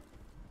far.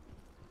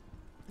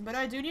 But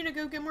I do need to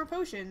go get more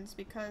potions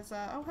because,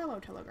 oh, hello,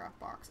 telegraph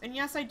box. And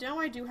yes, I know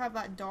I do have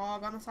that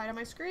dog on the side of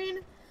my screen.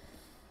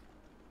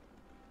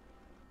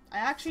 I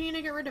actually need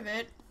to get rid of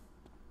it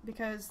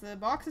because the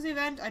boxes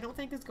event I don't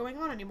think is going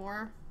on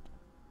anymore.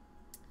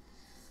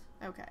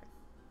 Okay.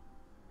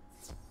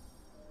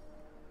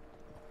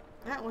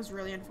 That was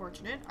really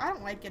unfortunate. I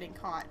don't like getting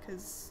caught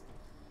because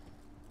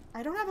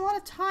I don't have a lot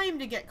of time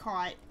to get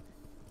caught.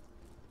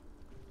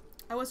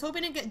 I was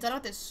hoping to get done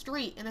with this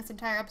street in this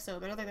entire episode,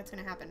 but I don't think that's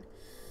going to happen.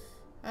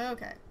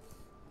 Okay.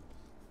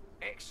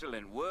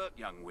 Excellent work,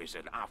 young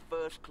wizard. Our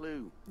first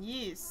clue.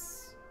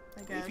 Yes,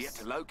 I guess. We've yet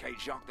to locate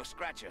Jacques the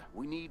Scratcher.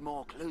 We need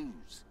more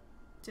clues.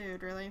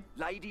 Dude, really?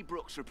 Lady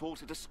Brooks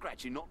reported a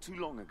scratching not too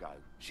long ago.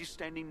 She's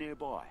standing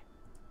nearby.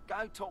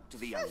 Go talk to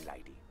the young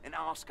lady and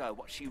ask her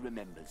what she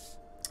remembers.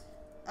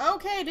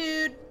 Okay,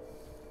 dude.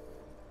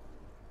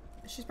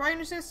 She's probably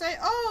just gonna say,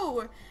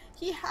 oh,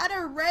 he had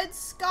a red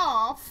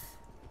scarf.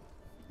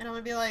 And I'm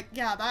gonna be like,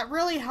 yeah, that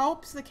really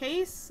helps the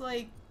case.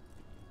 Like,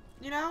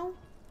 you know?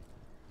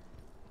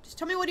 Just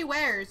tell me what he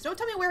wears. Don't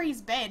tell me where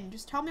he's been.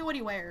 Just tell me what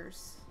he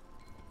wears.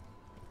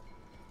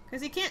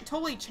 Because he can't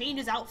totally change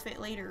his outfit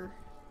later.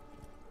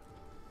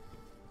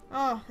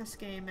 Oh, this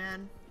game,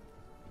 man.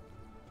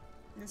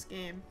 This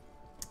game.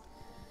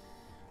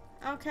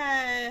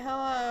 Okay,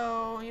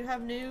 hello. You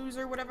have news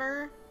or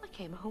whatever? I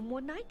came home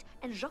one night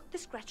and Jacques the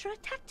Scratcher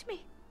attacked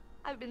me.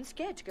 I've been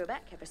scared to go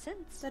back ever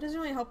since. That doesn't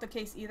really help the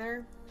case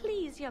either.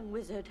 Please, young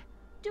wizard,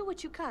 do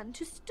what you can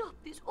to stop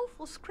these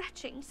awful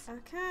scratchings.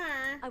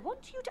 Okay. I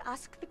want you to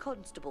ask the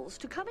constables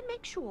to come and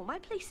make sure my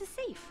place is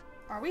safe.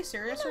 Are we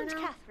serious I right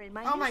loaned now? Catherine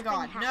my Oh new my spring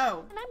god, hat,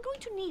 no. And I'm going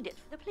to need it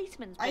for the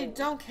policeman's ball. I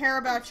don't care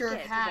about your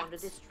scared hat. to wander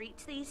the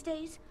streets these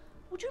days.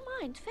 Would you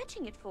mind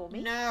fetching it for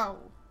me? No.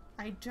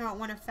 I don't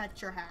want to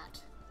fetch your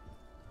hat.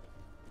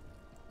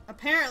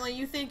 Apparently,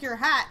 you think your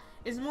hat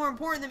is more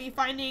important than me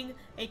finding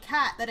a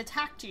cat that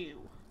attacked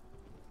you.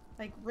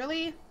 Like,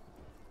 really?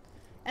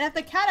 And if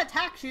the cat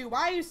attacked you,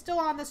 why are you still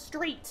on the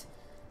street?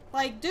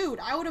 Like, dude,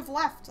 I would have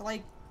left,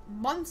 like,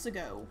 months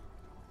ago.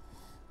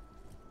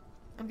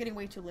 I'm getting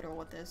way too literal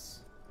with this.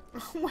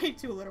 Way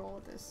too literal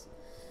with this.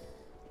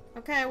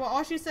 Okay, well,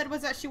 all she said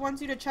was that she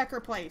wants you to check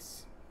her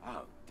place.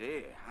 Oh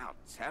dear, how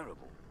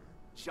terrible.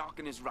 Jacques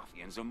and his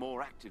ruffians are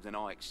more active than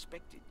I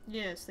expected.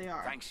 Yes, they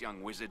are. Thanks,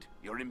 young wizard.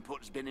 Your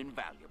input's been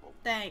invaluable.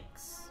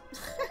 Thanks.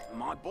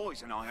 My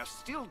boys and I are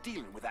still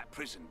dealing with that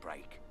prison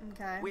break.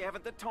 Okay. We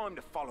haven't the time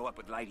to follow up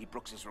with Lady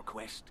Brooks's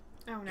request.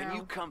 Oh, no. Can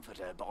you comfort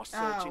her by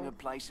searching Oh. her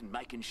place and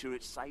making sure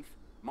it's safe?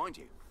 Mind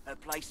you, her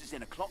place is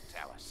in a clock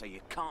tower, so you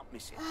can't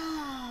miss it.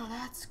 Oh,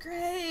 that's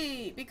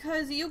great.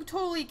 Because you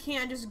totally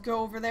can't just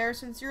go over there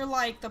since you're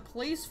like the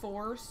police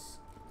force.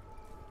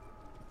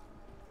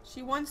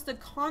 She wants the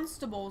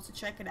constables to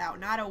check it out,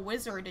 not a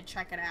wizard to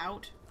check it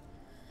out.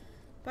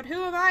 But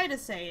who am I to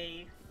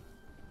say?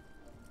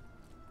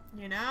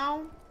 You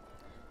know?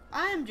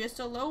 I'm just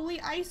a lowly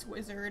ice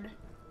wizard.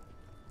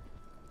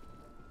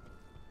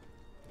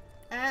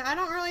 And I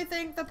don't really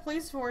think the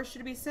police force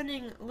should be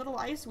sending little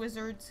ice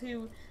wizards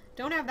who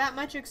don't have that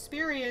much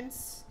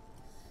experience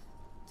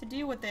to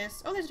deal with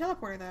this. Oh, there's a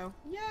teleporter though.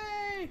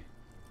 Yay!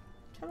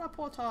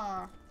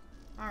 Teleporter.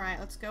 Alright,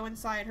 let's go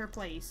inside her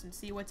place and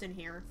see what's in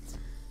here.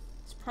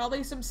 It's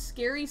probably some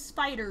scary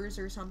spiders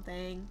or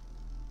something.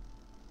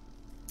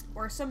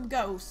 Or some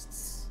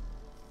ghosts.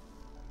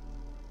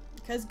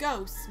 Because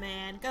ghosts,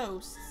 man.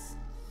 Ghosts.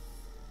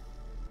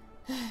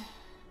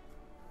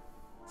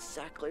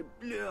 Sacre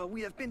bleu,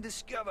 we have been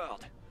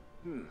discovered.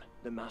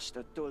 The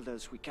master told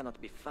us we cannot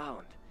be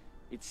found.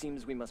 It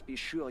seems we must be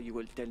sure you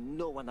will tell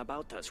no one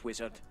about us,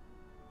 wizard.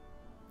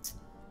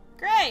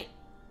 Great!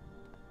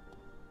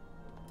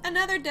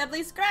 Another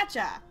deadly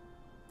scratcher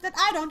that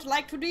I don't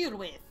like to deal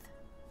with.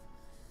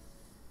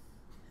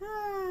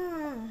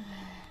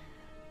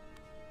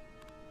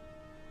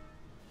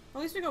 At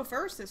least we go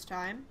first this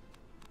time.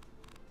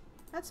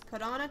 Let's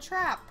put on a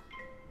trap.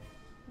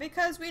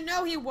 Because we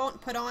know he won't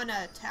put on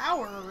a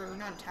tower, or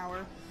not a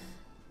tower,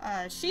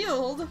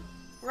 shield,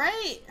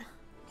 right?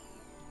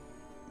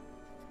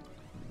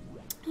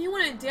 He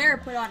wouldn't dare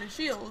put on a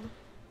shield.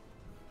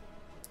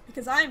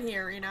 Because I'm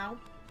here, you know?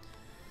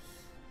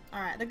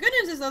 Alright, the good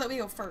news is though that we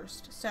go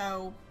first,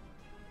 so...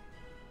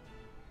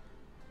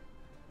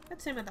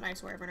 Let's hit him with an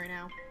ice weapon right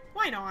now.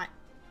 Why not?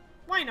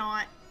 Why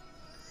not?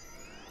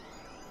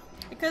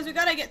 Because we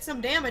gotta get some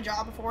damage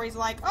off before he's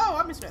like, oh,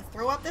 I'm just gonna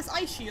throw up this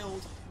ice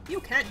shield. You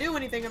can't do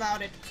anything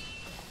about it.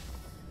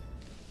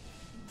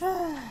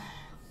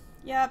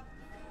 Yep,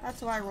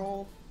 that's how I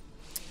roll.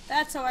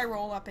 That's how I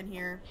roll up in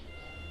here.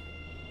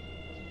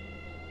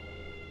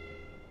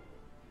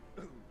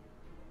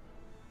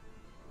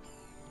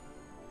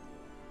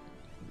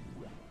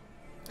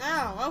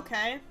 Oh,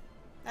 okay.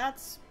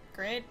 That's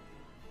great,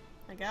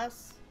 I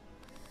guess.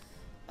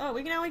 Oh,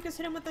 we can just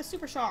hit him with the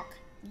super shock.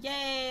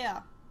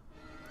 Yeah!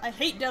 I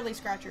hate deadly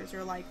scratchers.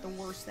 They're like the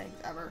worst things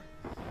ever.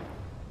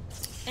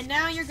 And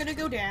now you're gonna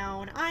go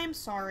down. I'm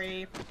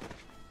sorry.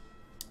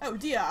 Oh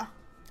dear.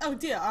 Oh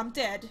dear, I'm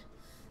dead.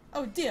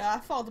 Oh dear, I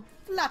fall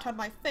flat on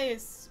my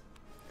face.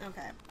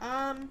 Okay,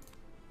 I'm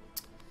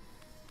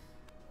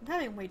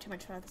having way too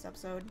much fun with this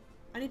episode.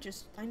 I need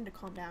to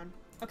calm down.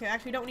 Okay,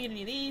 actually we don't need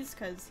any of these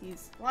because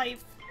he's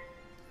life.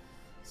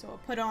 So we'll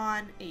put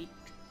on a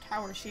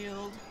tower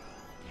shield.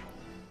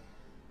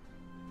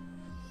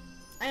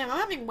 I'm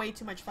having way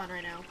too much fun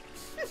right now.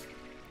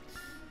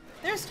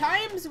 There's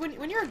times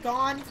when you're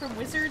gone from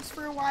wizards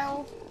for a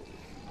while,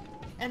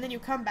 and then you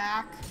come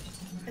back,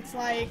 it's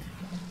like,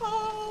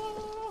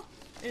 oh,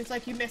 it's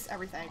like you miss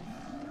everything.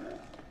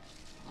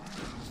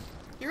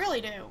 You really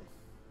do.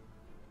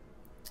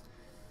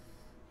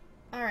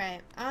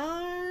 Alright,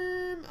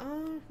 I'm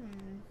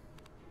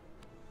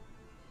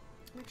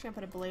actually gonna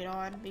put a blade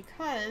on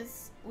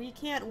because we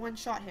can't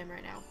one-shot him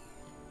right now.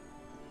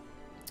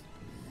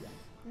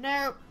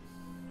 Nope.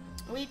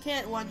 We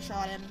can't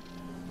one-shot him.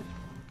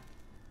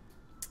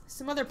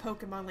 Some other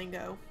Pokemon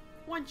lingo.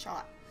 One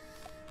shot.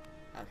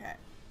 Okay.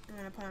 I'm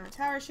gonna put on a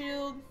tower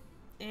shield.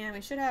 And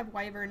we should have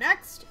Wyvern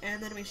next.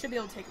 And then we should be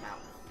able to take him out.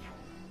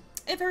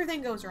 If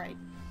everything goes right.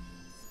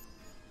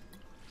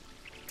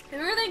 If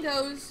everything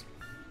goes...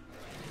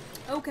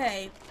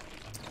 Okay.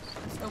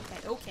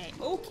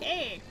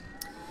 Okay.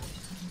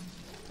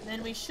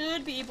 Then we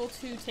should be able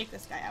to take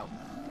this guy out.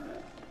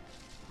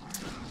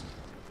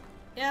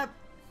 Yep.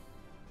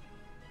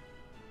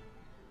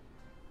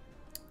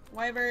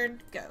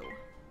 Wyvern, go.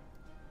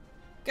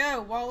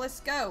 Go,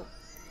 Wallace, go.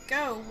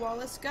 Go,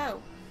 Wallace,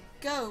 go.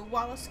 Go,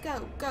 Wallace,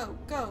 go. Go,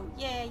 go.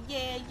 Yeah,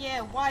 yeah,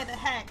 yeah. Why the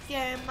heck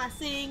am I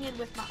singing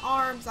with my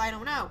arms? I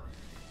don't know.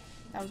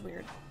 That was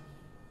weird.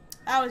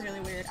 That was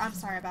really weird. I'm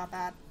sorry about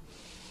that.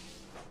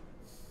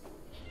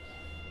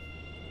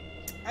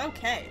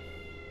 Okay.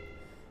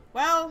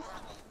 Well,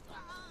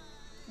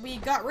 we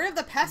got rid of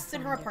the pests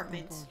in her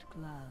apartment.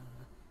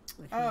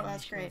 Oh,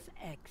 that's great.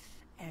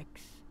 XX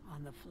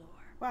on the floor.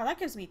 Wow, that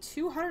gives me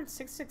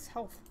 266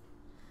 health.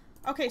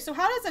 Okay, so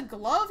how does a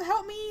glove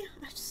help me?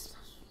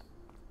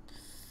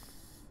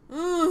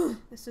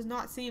 This does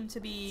not seem to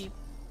be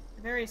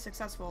very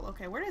successful.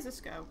 Okay, where does this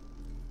go?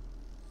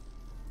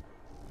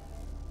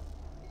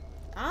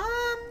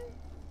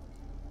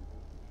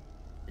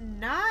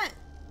 Not...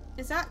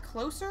 Is that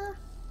closer?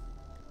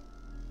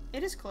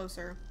 It is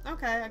closer.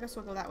 Okay, I guess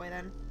we'll go that way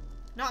then.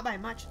 Not by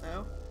much,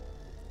 though.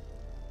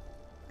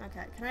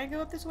 Okay, can I go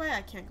up this way?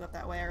 I can't go up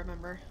that way, I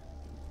remember.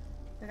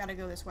 I gotta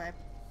go this way.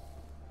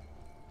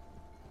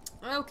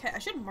 Okay, I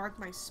should mark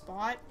my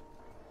spot.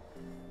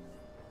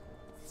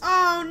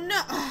 Oh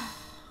no!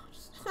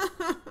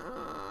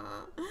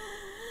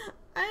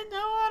 I don't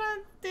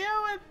want to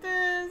deal with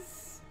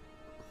this.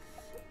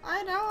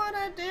 I don't want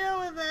to deal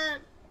with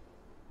it.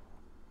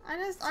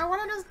 I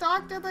want to just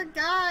talk to the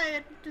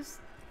guy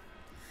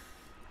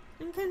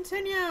and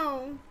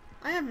continue.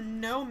 I have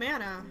no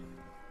mana.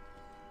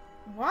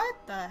 What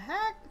the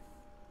heck?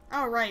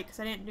 Oh, right, because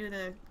I didn't do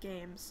the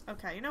games.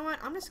 Okay, you know what?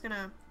 I'm just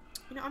gonna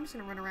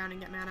run around and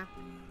get mana.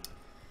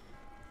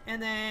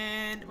 And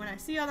then, when I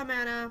see all the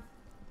mana,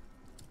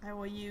 I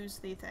will use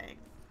the thing.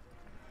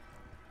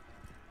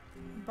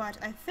 But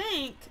I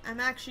think I'm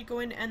actually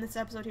going to end this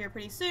episode here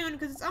pretty soon,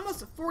 because it's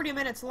almost 40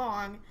 minutes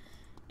long,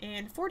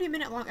 and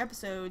 40-minute long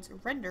episodes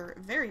render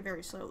very,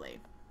 very slowly.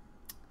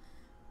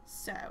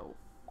 So,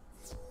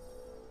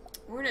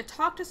 we're going to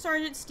talk to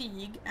Sergeant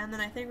Steeg, and then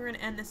I think we're going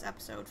to end this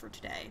episode for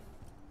today.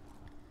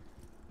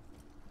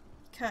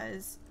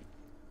 Because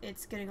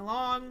it's getting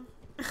long.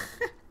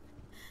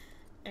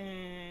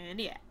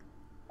 And yeah.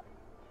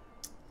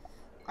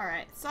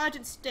 Alright,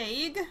 Sergeant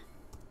Steeg.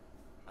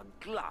 A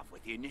glove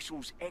with the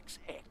initials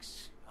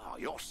XX. Oh,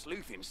 your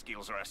sleuthing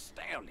skills are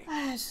astounding.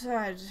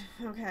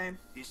 Okay.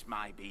 This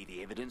may be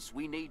the evidence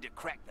we need to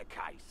crack the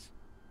case.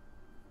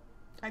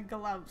 A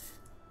glove.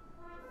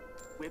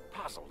 We're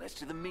puzzled as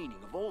to the meaning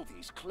of all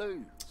these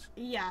clues.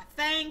 Yeah,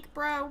 thank,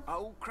 bro.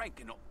 Old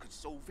Crankinot could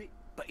solve it,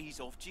 but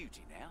he's off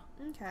duty now.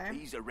 Okay.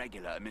 He's a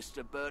regular at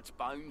Mr. Bert's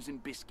Bones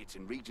and Biscuits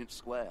in Regent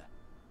Square.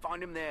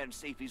 Find him there and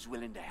see if he's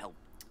willing to help.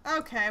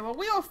 Okay, well,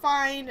 we will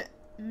find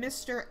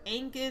Mr.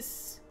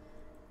 Angus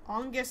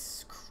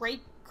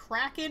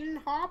Kraken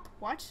Hop?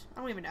 What? I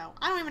don't even know.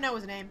 I don't even know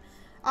his name.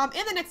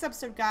 In the next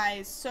episode,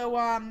 guys. So,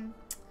 I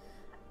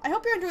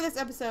hope you enjoyed this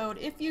episode.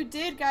 If you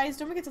did, guys,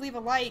 don't forget to leave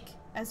a like,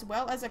 as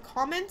well as a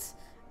comment,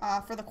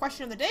 for the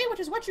question of the day, which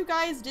is what you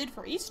guys did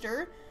for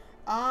Easter,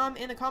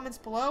 in the comments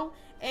below.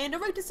 And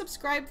don't forget to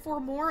subscribe for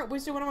more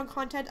Wizard101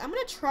 content. I'm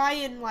gonna try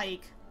and,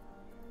 like,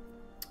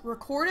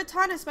 record a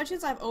ton, especially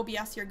since I have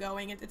OBS here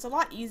going. It's a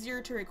lot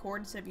easier to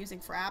record instead of using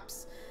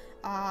Fraps.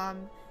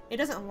 It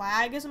doesn't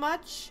lag as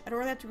much. I don't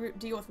really have to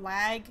deal with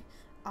lag.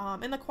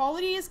 And the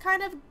quality is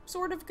kind of,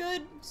 sort of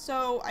good.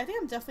 So I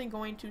think I'm definitely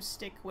going to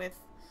stick with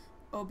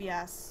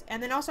OBS.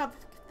 And then also have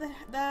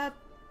the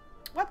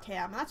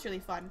webcam. That's really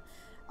fun.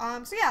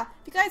 So yeah,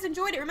 if you guys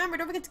enjoyed it, remember,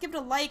 don't forget to give it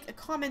a like, a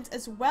comment,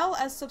 as well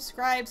as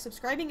subscribe.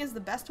 Subscribing is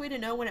the best way to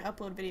know when I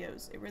upload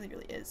videos. It really,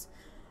 really is.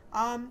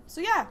 So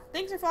yeah,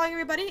 thanks for following,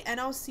 everybody, and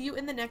I'll see you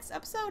in the next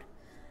episode.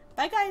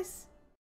 Bye, guys!